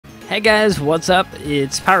Hey guys, what's up?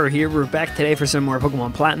 It's Power here. We're back today for some more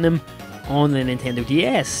Pokemon Platinum on the Nintendo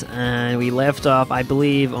DS. And we left off, I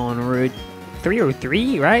believe, on Route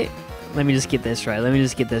 303, right? Let me just get this right.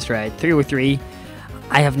 303.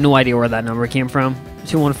 I have no idea where that number came from.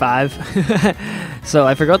 215. So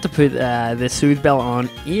I forgot to put the Soothe Bell on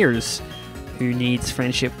Ears, who needs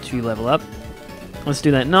friendship to level up. Let's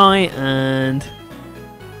do that now, and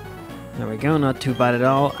there we go, not too bad at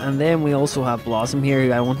all. And then we also have Blossom here,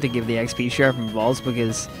 who I want to give the XP share from Balls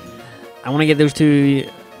because I want to get those two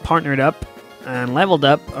partnered up and leveled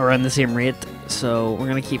up around the same rate. So we're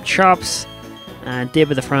going to keep Chops and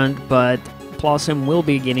Dib at the front, but Blossom will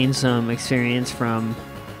be getting some experience from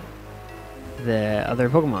the other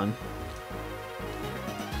Pokemon.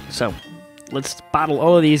 So let's battle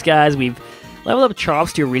all of these guys. We've leveled up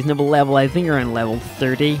Chops to a reasonable level, I think around level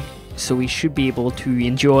 30. So we should be able to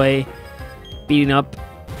enjoy beating up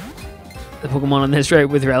the Pokemon on this route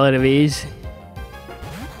with relative ease.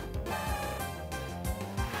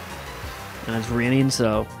 And it's raining,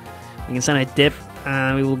 so we can send a Dip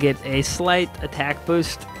and we will get a slight attack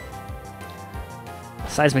boost.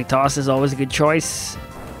 Seismic Toss is always a good choice.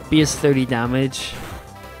 Base 30 damage.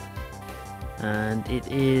 And it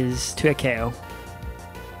is to a KO.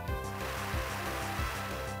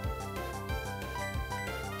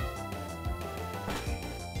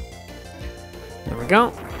 There we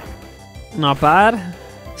go. Not bad.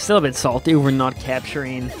 Still a bit salty over not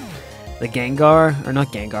capturing the Gengar, or not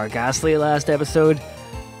Gengar, Ghastly last episode.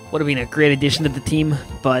 Would have been a great addition to the team,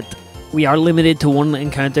 but we are limited to one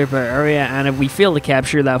encounter per area, and if we fail to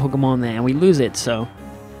capture that Pokemon, then we lose it, so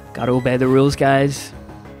gotta obey the rules, guys.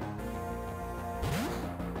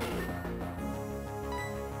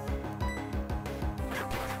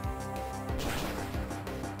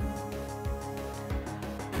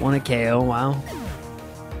 One a KO, wow.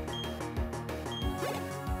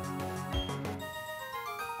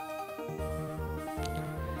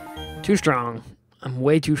 Too strong. I'm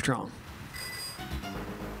way too strong.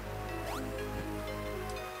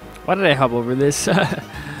 Why did I hop over this?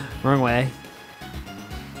 Wrong way.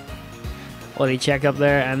 Quality check up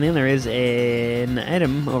there, and then there is an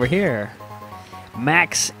item over here.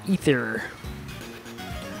 Max Ether.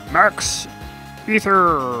 Max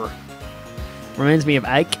Ether. Reminds me of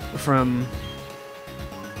Ike from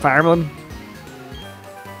Fire Emblem.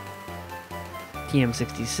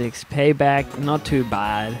 TM66 Payback, not too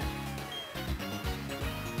bad.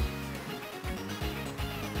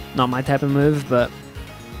 Not my type of move, but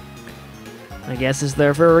I guess it's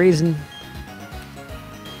there for a reason.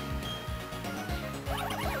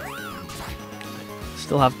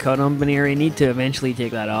 Still have Cut on Baneri, need to eventually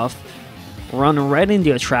take that off. Run right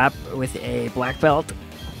into a trap with a Black Belt.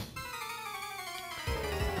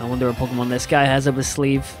 I wonder what Pokemon this guy has up his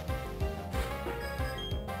sleeve.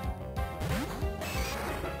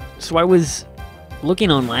 So I was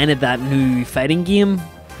looking online at that new fighting game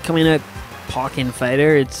coming out, Pokken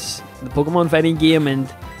Fighter. It's the Pokemon fighting game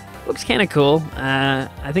and looks kind of cool.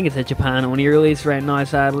 I think it's a Japan only release right now,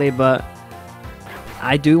 sadly, but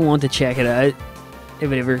I do want to check it out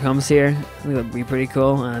if it ever comes here. I think that'd be pretty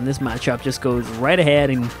cool. And this matchup just goes right ahead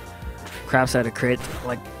and craps out a crit.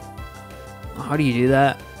 Like, how do you do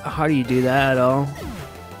that? How do you do that at all?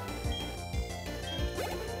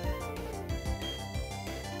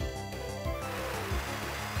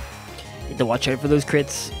 Need to watch out for those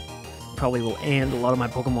crits. Probably will end a lot of my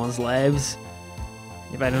Pokemon's lives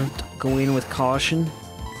if I don't go in with caution.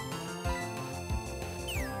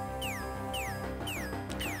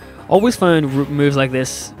 Always found moves like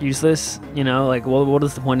this useless. You know, like what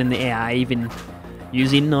is the point in the AI even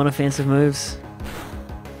using non-offensive moves?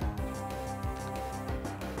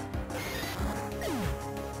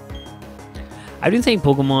 I do think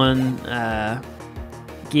Pokemon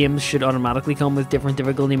games should automatically come with different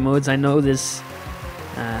difficulty modes. I know this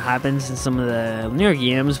happens in some of the newer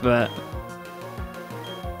games, but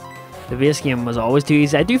the base game was always too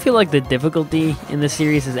easy. I do feel like the difficulty in the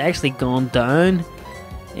series has actually gone down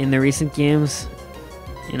in the recent games.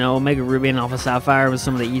 You know, Omega Ruby and Alpha Sapphire was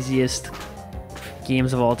some of the easiest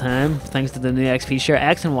games of all time, thanks to the new XP share.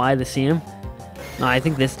 X and Y the same. No, I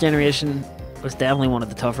think this generation was definitely one of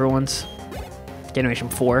the tougher ones. Generation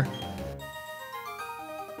 4.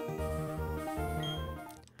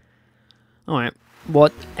 Alright.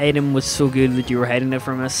 What item was so good that you were hiding it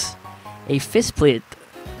from us? A Fist Plate.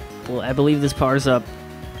 Well, I believe this powers up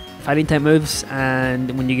fighting type moves,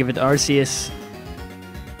 and when you give it to Arceus,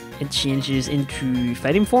 it changes into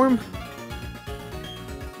fighting form.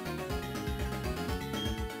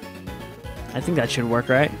 I think that should work,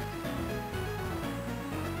 right?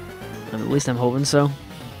 At least I'm hoping so.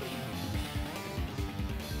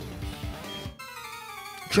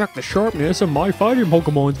 Check the sharpness of my fighting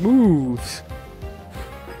Pokemon's moves.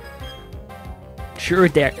 Sure,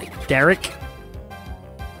 Derek.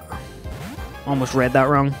 Almost read that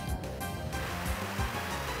wrong.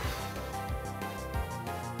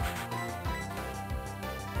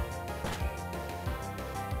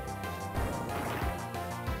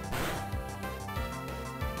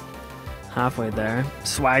 Halfway there.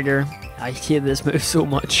 Swagger. I hate this move so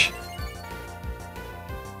much.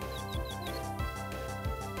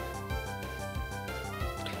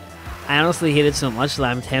 I honestly hate it so much that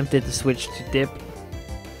I'm tempted to switch to Dip.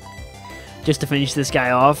 Just to finish this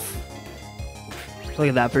guy off. Look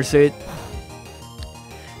at that pursuit.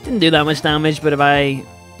 Didn't do that much damage, but if I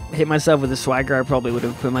hit myself with a Swagger, I probably would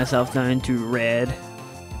have put myself down to red.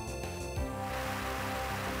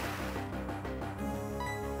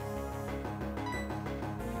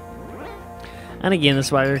 And again, the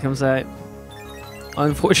Swagger comes out.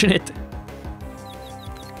 Unfortunate.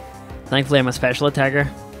 Thankfully, I'm a special attacker.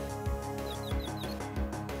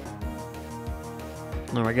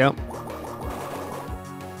 There we go.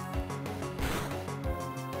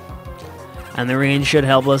 And the range should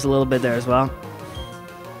help us a little bit there as well.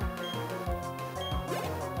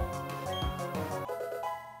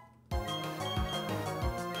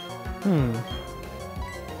 Hmm.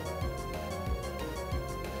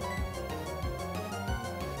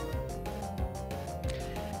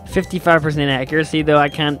 55% accuracy though, I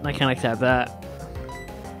can't accept that.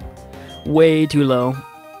 Way too low.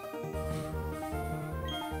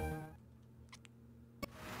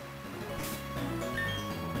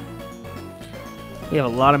 We have a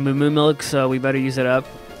lot of Moo Moo Milk, so we better use it up.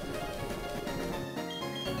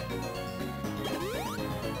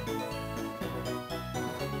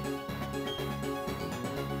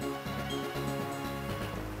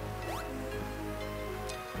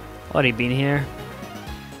 What, he been here?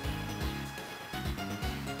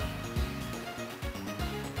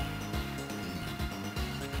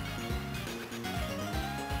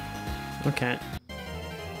 Okay.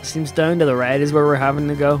 Seems down to the right is where we're having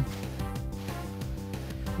to go.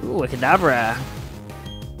 Ooh, a Kadabra.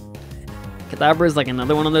 Kadabra is like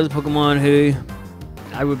another one of those Pokemon who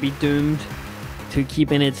I would be doomed to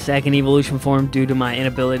keep in its second evolution form due to my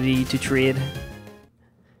inability to trade.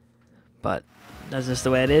 But that's just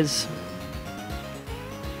the way it is.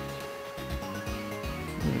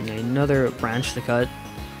 Another branch to cut.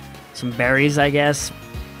 Some berries, I guess.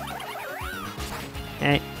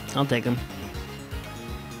 Hey, I'll take them.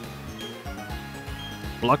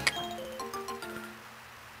 Block.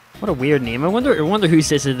 What a weird name. I wonder who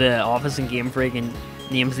sits at the office in Game Freak and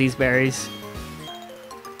names these berries.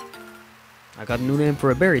 I got a new name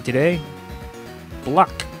for a berry today.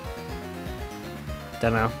 Block.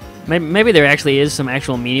 Don't know. Maybe there actually is some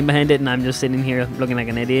actual meaning behind it and I'm just sitting here looking like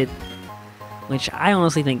an idiot. Which I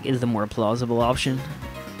honestly think is the more plausible option.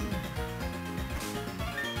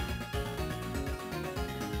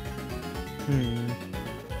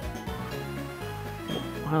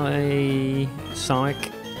 Hi, Sonic.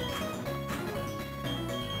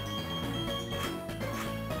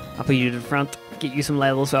 I'll put you to the front, get you some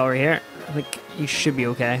levels while we're here. I think you should be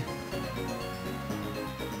okay.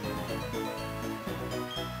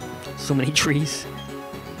 So many trees.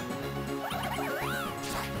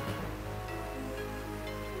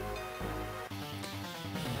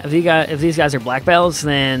 If these guys are black belts,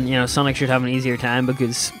 then you know Sonic should have an easier time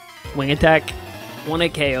because wing attack,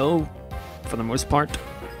 1-hit KO for the most part.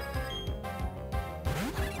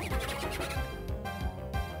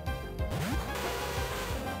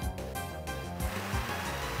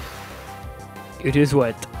 It is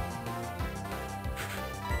what?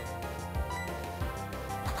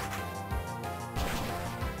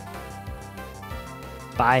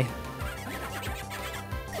 Bye.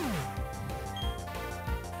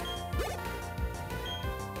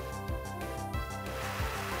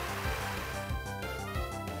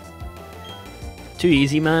 Too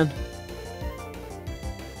easy, man.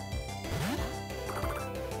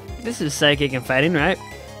 This is psychic and fighting, right?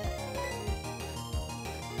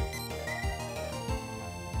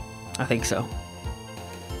 I think so.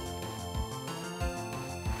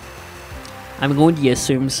 I'm going to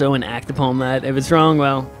assume so and act upon that. If it's wrong,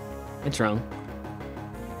 well, it's wrong.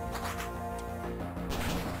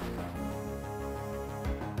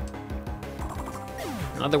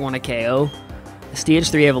 Another one, a KO. Stage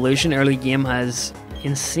 3 evolution early game has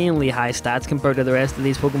insanely high stats compared to the rest of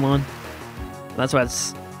these Pokemon. That's why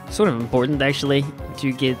it's sort of important actually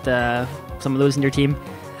to get some of those in your team.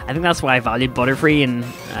 I think that's why I valued Butterfree and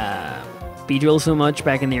Beedrill so much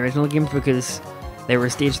back in the original games because They were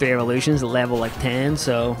stage 3 evolutions at level like 10,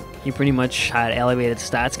 so you pretty much had elevated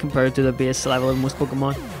stats compared to the base level of most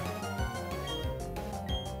Pokemon.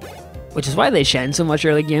 Which is why they shine so much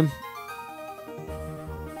early game.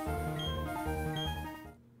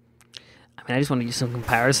 I mean, I just want to do some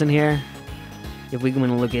comparison here. If we go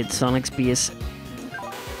and look at Sonic's base,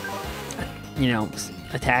 you know,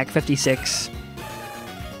 attack 56.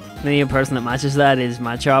 The only person that matches that is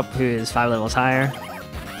Machop, who is 5 levels higher.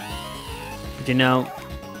 But you know,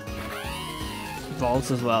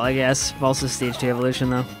 Volts as well, I guess. Volts is stage 2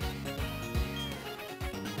 evolution though.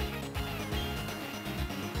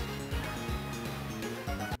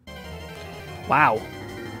 Wow.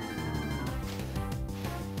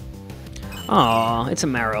 Aw, it's a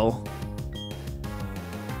Marill.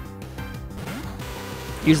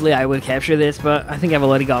 Usually I would capture this, but I think I've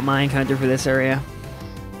already got my encounter for this area.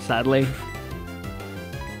 Sadly.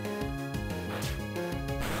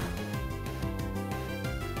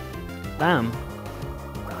 Damn.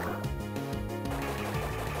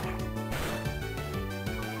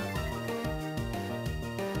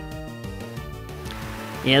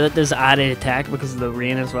 Yeah, that does added attack because of the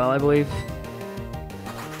rain as well, I believe.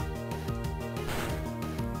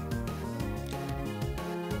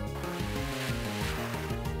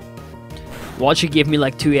 Watch it give me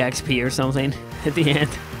like 2 XP or something at the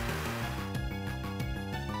end.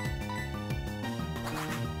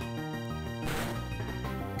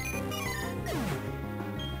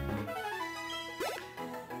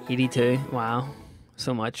 $82. Wow,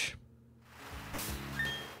 so much.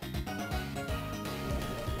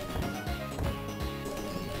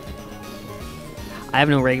 I have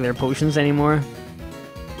no regular potions anymore.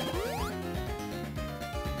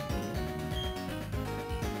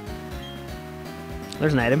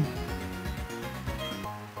 There's an item.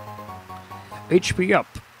 HP up.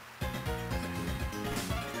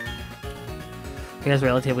 He has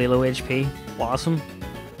relatively low HP. Awesome.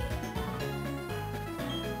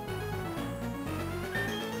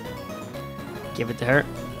 Give it to her.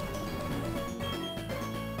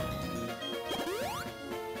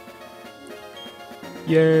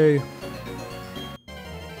 Yay.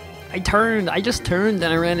 I just turned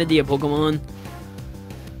and I ran into a Pokemon.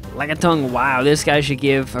 Like a tongue. Wow, this guy should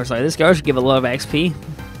give, this guy should give a lot of XP.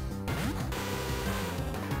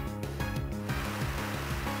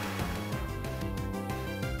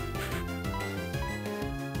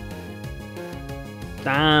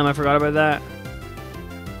 Damn, I forgot about that.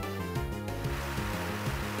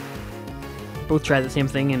 Both tried the same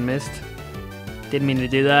thing and missed. Didn't mean to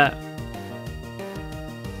do that.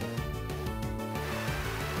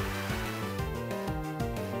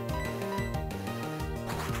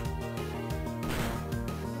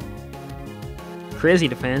 Crazy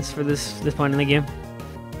defense for this point in the game.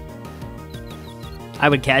 I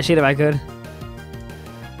would catch it if I could.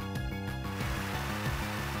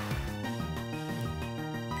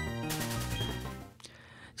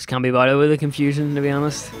 Just can't be bothered with the confusion, to be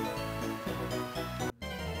honest.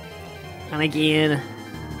 And again,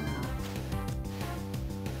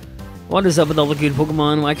 what is up with all the good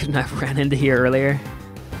Pokemon? Why couldn't I have ran into here earlier?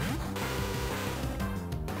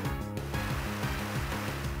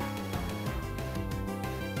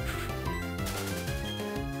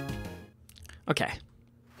 Okay.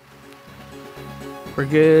 We're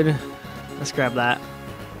good. Let's grab that.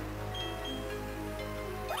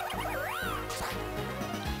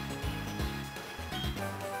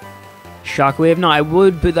 Shockwave. No, I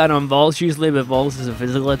would put that on Volts usually, but Volts is a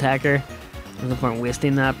physical attacker. There's no point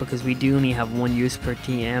wasting that because we do only have 1 use per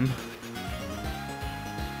TM.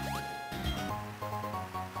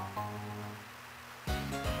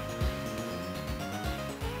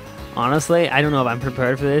 Honestly, I don't know if I'm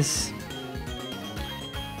prepared for this.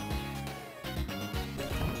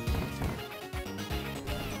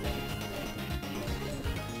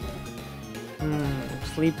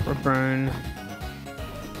 Sleep or burn.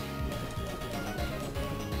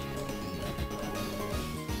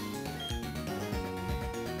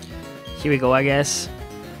 Here we go, I guess.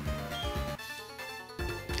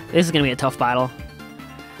 This is gonna be a tough battle.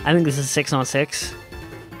 I think this is 6-on-6,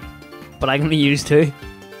 but I'm gonna use 2.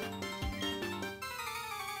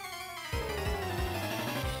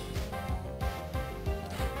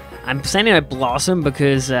 I'm sending out Blossom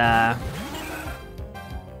because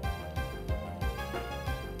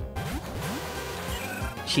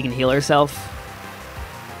she can heal herself.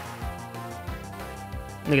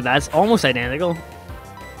 Look at that, it's almost identical.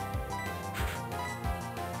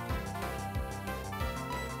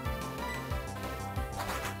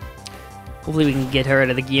 Hopefully we can get her out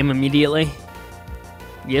of the game immediately.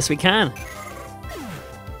 Yes, we can.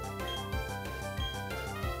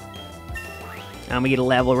 And we get a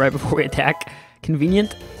level right before we attack.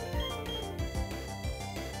 Convenient.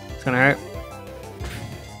 It's gonna hurt.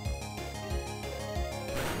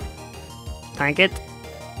 Tank it.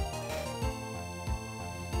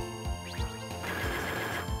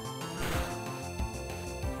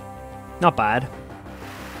 Not bad.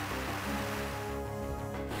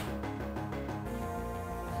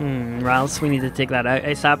 Or else we need to take that out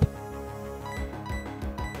ASAP.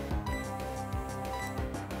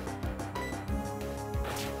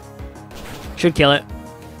 Should kill it.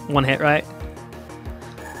 One hit, right?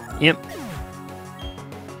 Yep.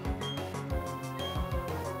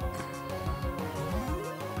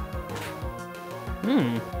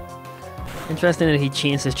 Interesting that he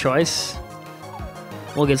changed his choice.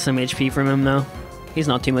 We'll get some HP from him though. He's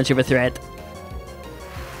not too much of a threat.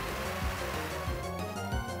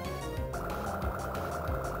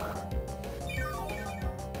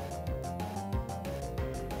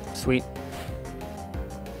 Sweet.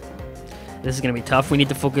 This is going to be tough. We need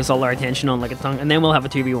to focus all our attention on like a tongue, and then we'll have a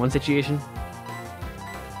 2v1 situation.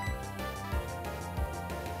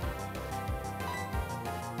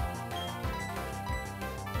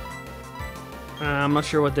 I'm not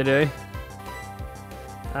sure what to do.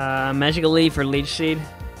 Magical Leaf or Leech Seed.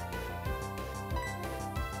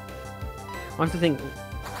 I want to think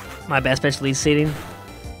my best bet is Leech Seeding.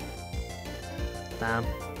 Damn.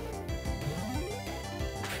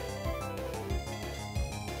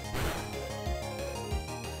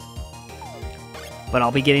 But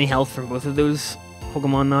I'll be getting health from both of those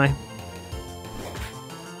Pokemon now.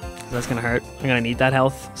 That's gonna hurt. I'm gonna need that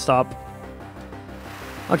health. Stop.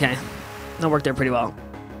 Okay. That worked out pretty well.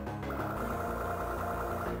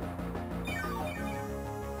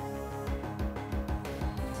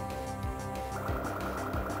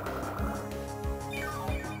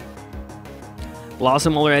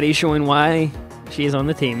 Blossom already showing why she is on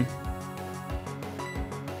the team.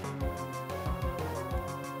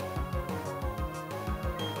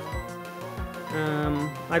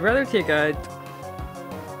 I'd rather take out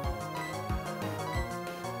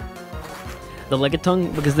the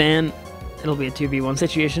Lickitung because then it'll be a 2v1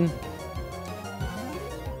 situation.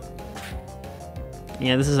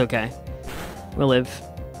 Yeah, this is okay. We'll live.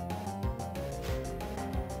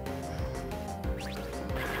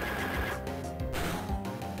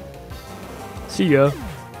 See ya.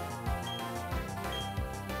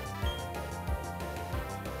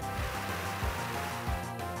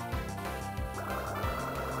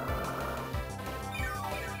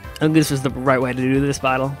 I think this was the right way to do this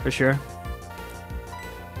battle, for sure.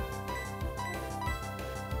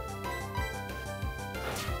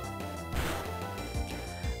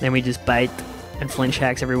 Then we just bite and flinch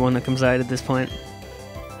hacks everyone that comes out at this point.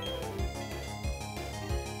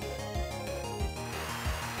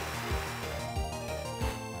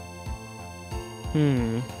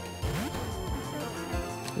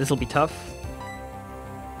 This'll be tough.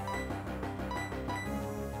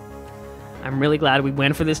 I'm really glad we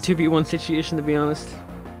went for this 2v1 situation, to be honest.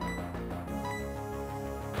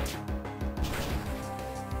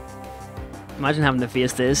 Imagine having to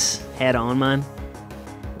face this head on, man.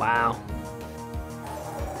 Wow.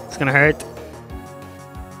 It's gonna hurt.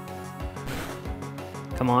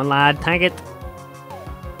 Come on, lad. Tank it.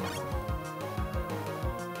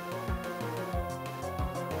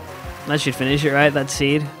 That should finish it, right? That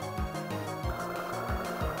seed.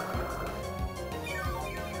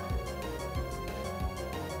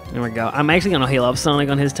 There we go. I'm actually going to heal up Sonic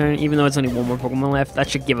on his turn, even though it's only one more Pokemon left. That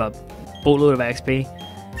should give a boatload of XP.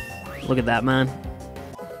 Look at that, man.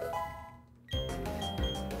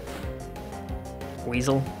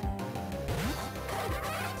 Weasel.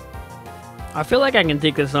 I feel like I can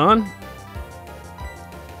take this on.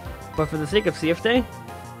 But for the sake of safety,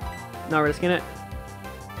 not risking it.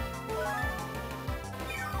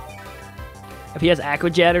 If he has Aqua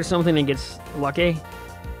Jet or something and gets lucky.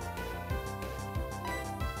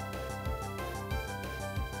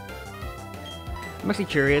 I'm actually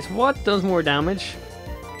curious, what does more damage?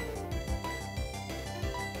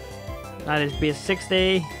 That is base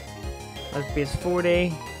 60. That's base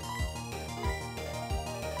 40.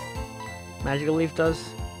 Magical Leaf does.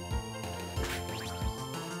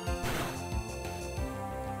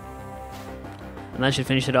 And that should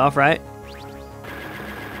finish it off, right?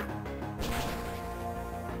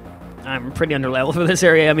 I'm pretty underleveled for this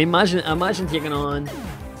area. I mean, imagine taking on,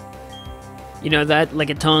 you know, that like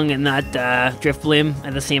a tongue and that drift bloom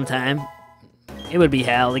at the same time. It would be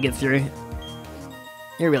hell to get through.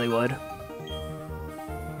 It really would.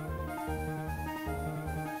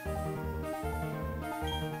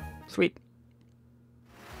 Sweet.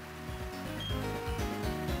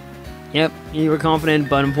 Yep, you were confident,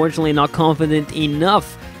 but unfortunately not confident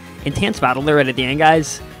enough. Intense battle there right at the end,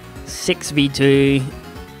 guys. 6v2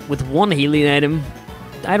 with one healing item.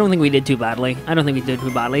 I don't think we did too badly.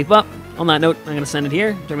 But on that note, I'm going to send it here.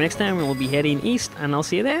 Until next time, we'll be heading east, and I'll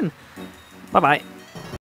see you then. Bye-bye.